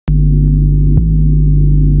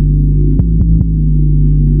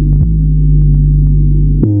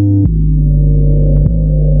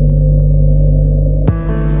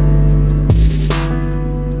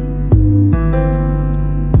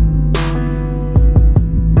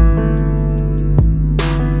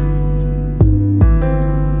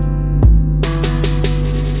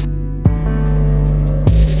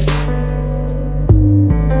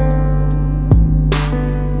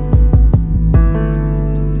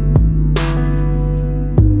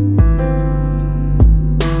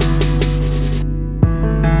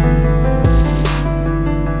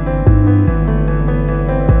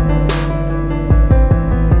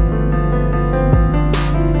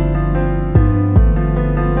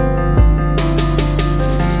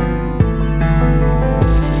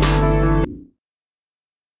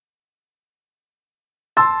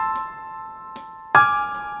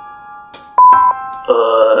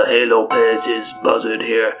Lopez is Buzzard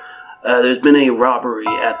here. There's been a robbery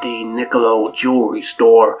at the Niccolo jewelry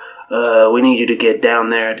store. We need you to get down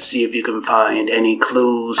there to see if you can find any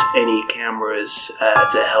clues, any cameras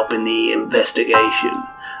to help in the investigation.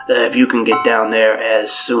 If you can get down there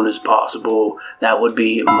as soon as possible, that would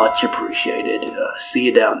be much appreciated. See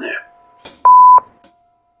you down there.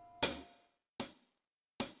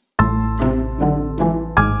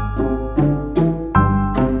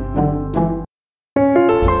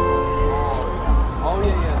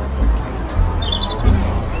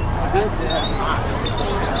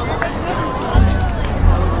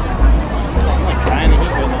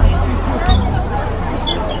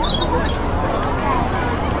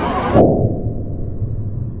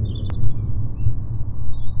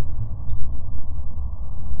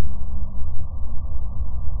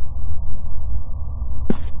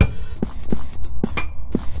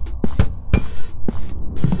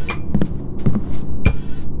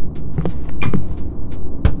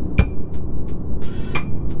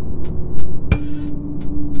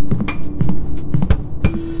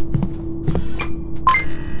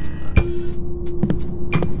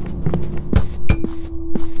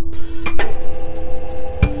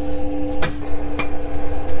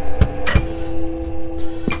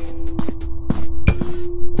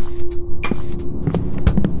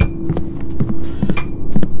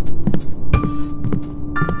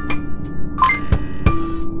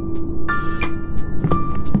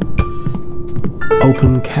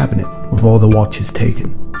 Open cabinet with all the watches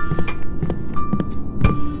taken.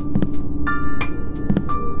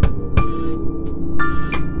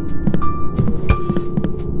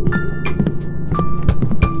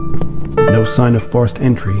 No sign of forced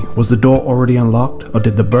entry. Was the door already unlocked, or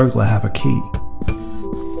did the burglar have a key?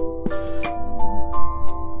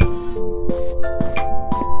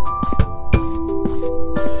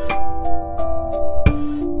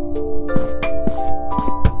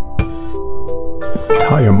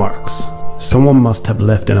 Tire marks. Someone must have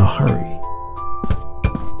left in a hurry.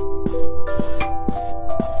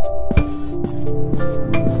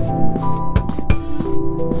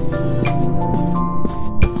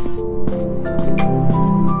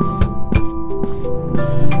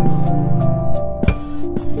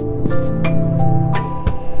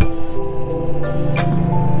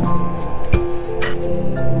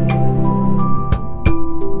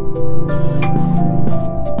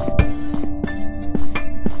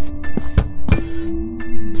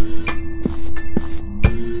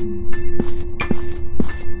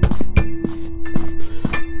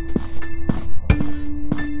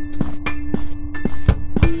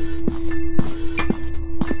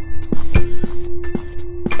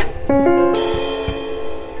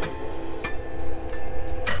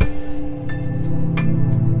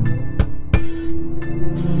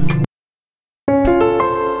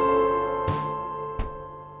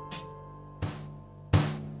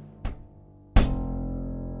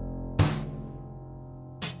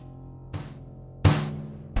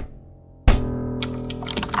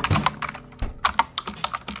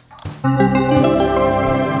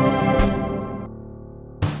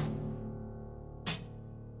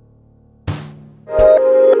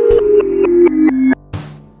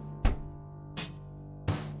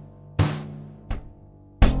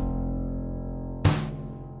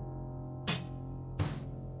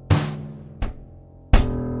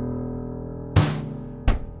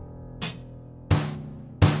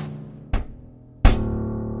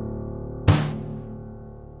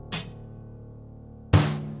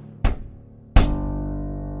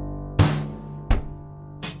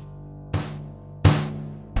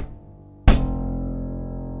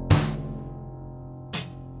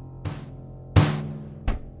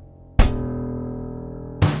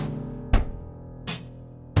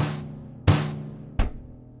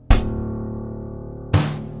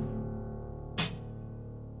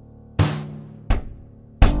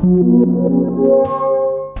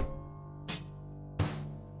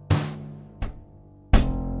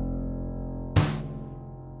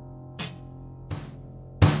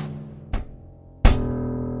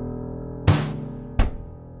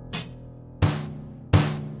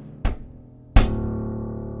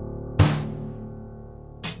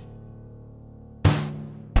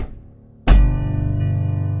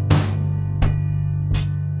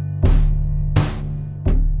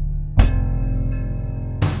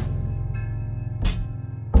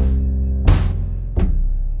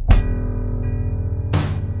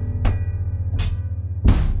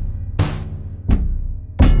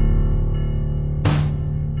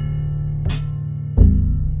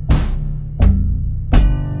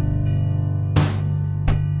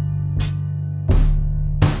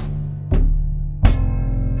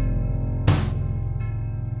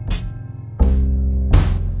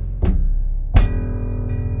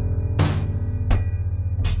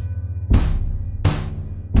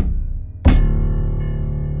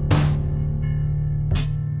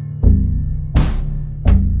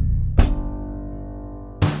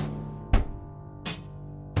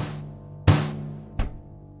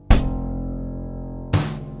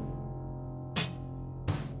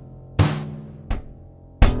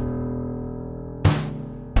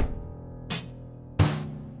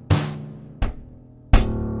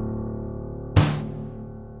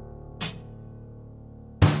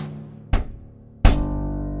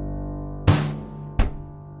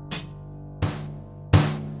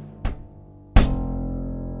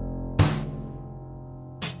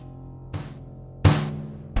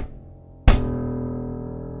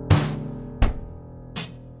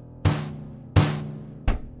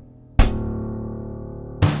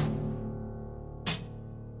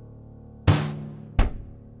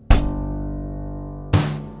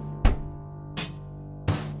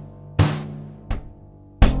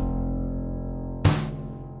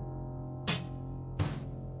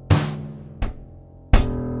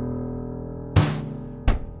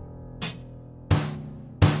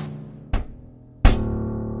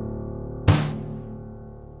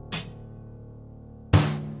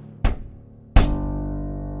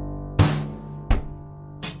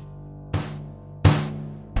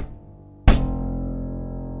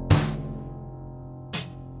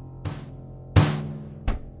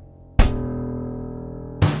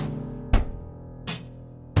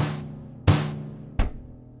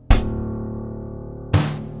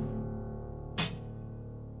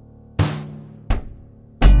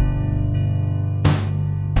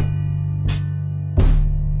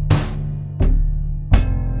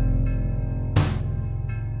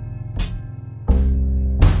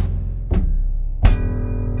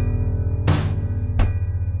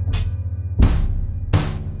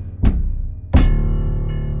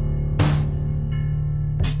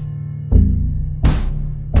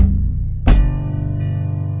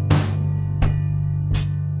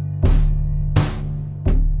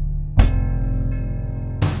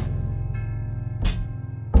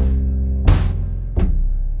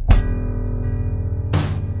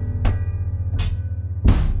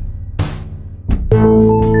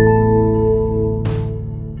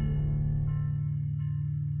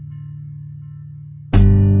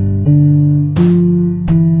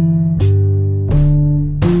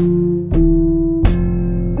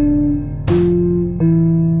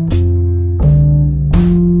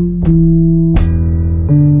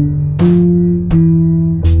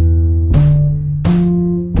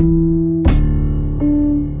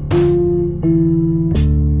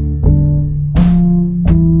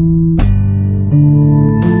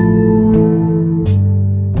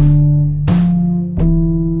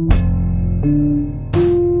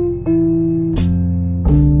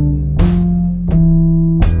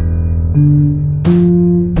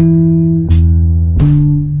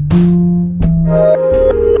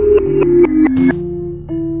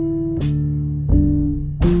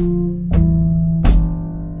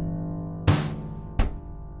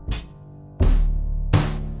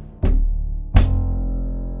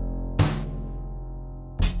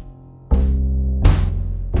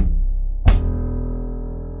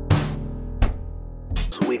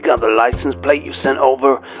 we got the license plate you sent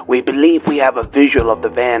over. We believe we have a visual of the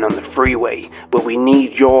van on the freeway, but we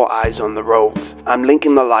need your eyes on the roads. I'm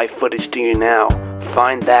linking the live footage to you now.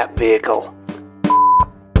 Find that vehicle.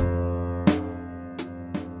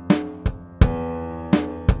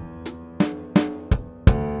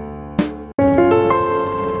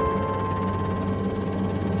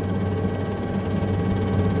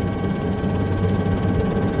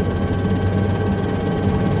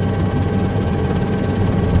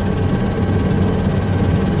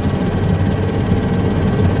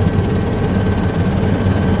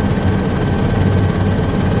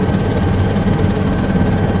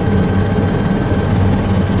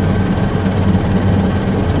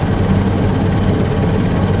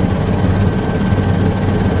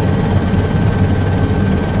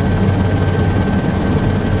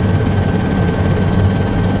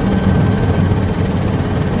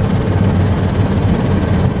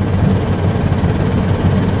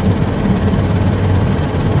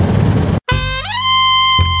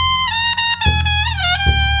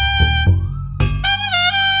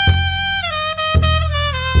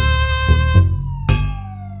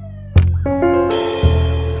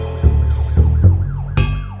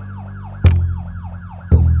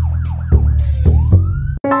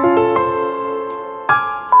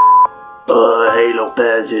 Hey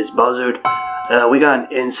Lopez, it's Buzzard. We got an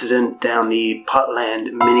incident down the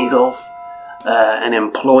Putland mini golf. An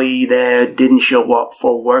employee there didn't show up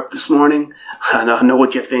for work this morning. I know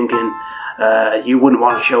what you're thinking. You wouldn't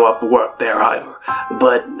want to show up for work there either.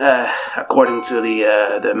 But according to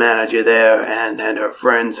the manager there and her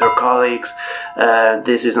friends, her colleagues,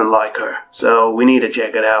 this isn't like her. So we need to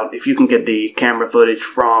check it out. If you can get the camera footage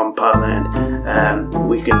from Putland,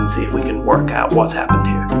 we can see if we can work out what's happened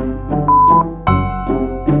here.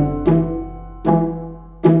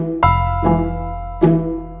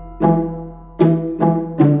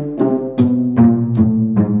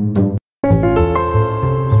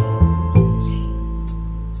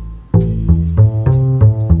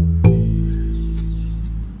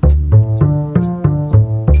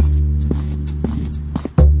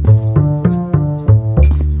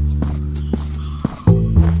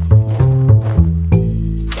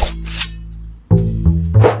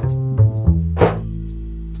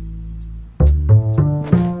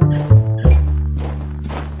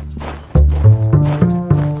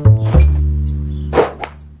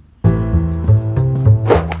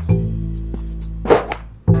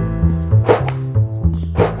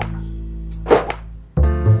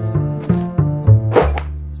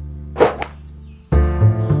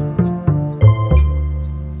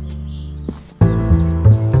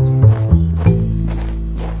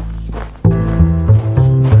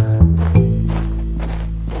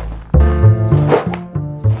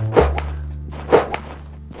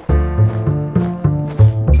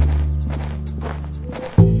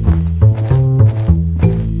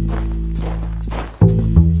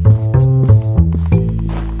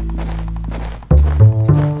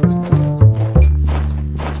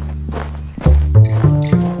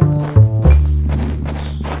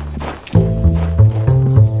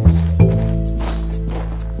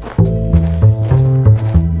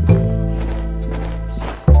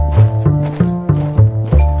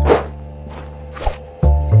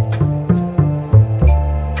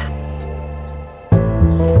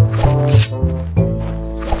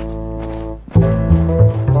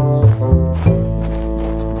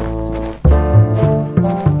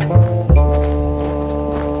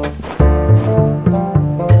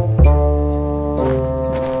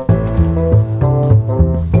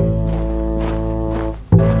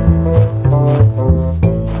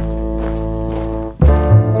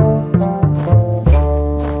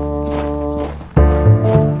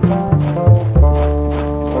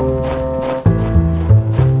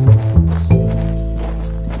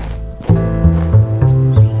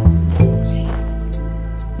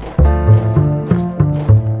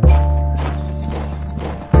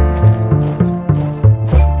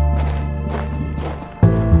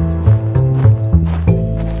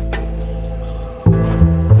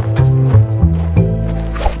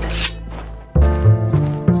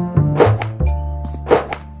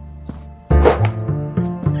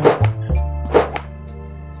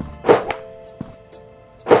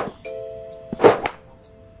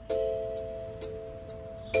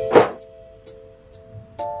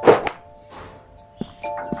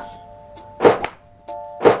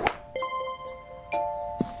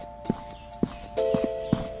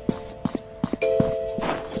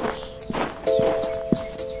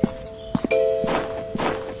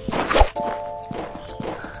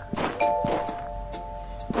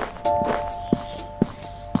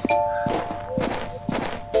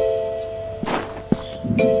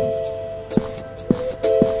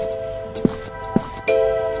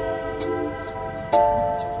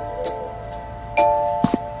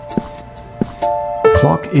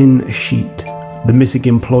 in a sheet. The missing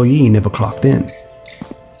employee never clocked in.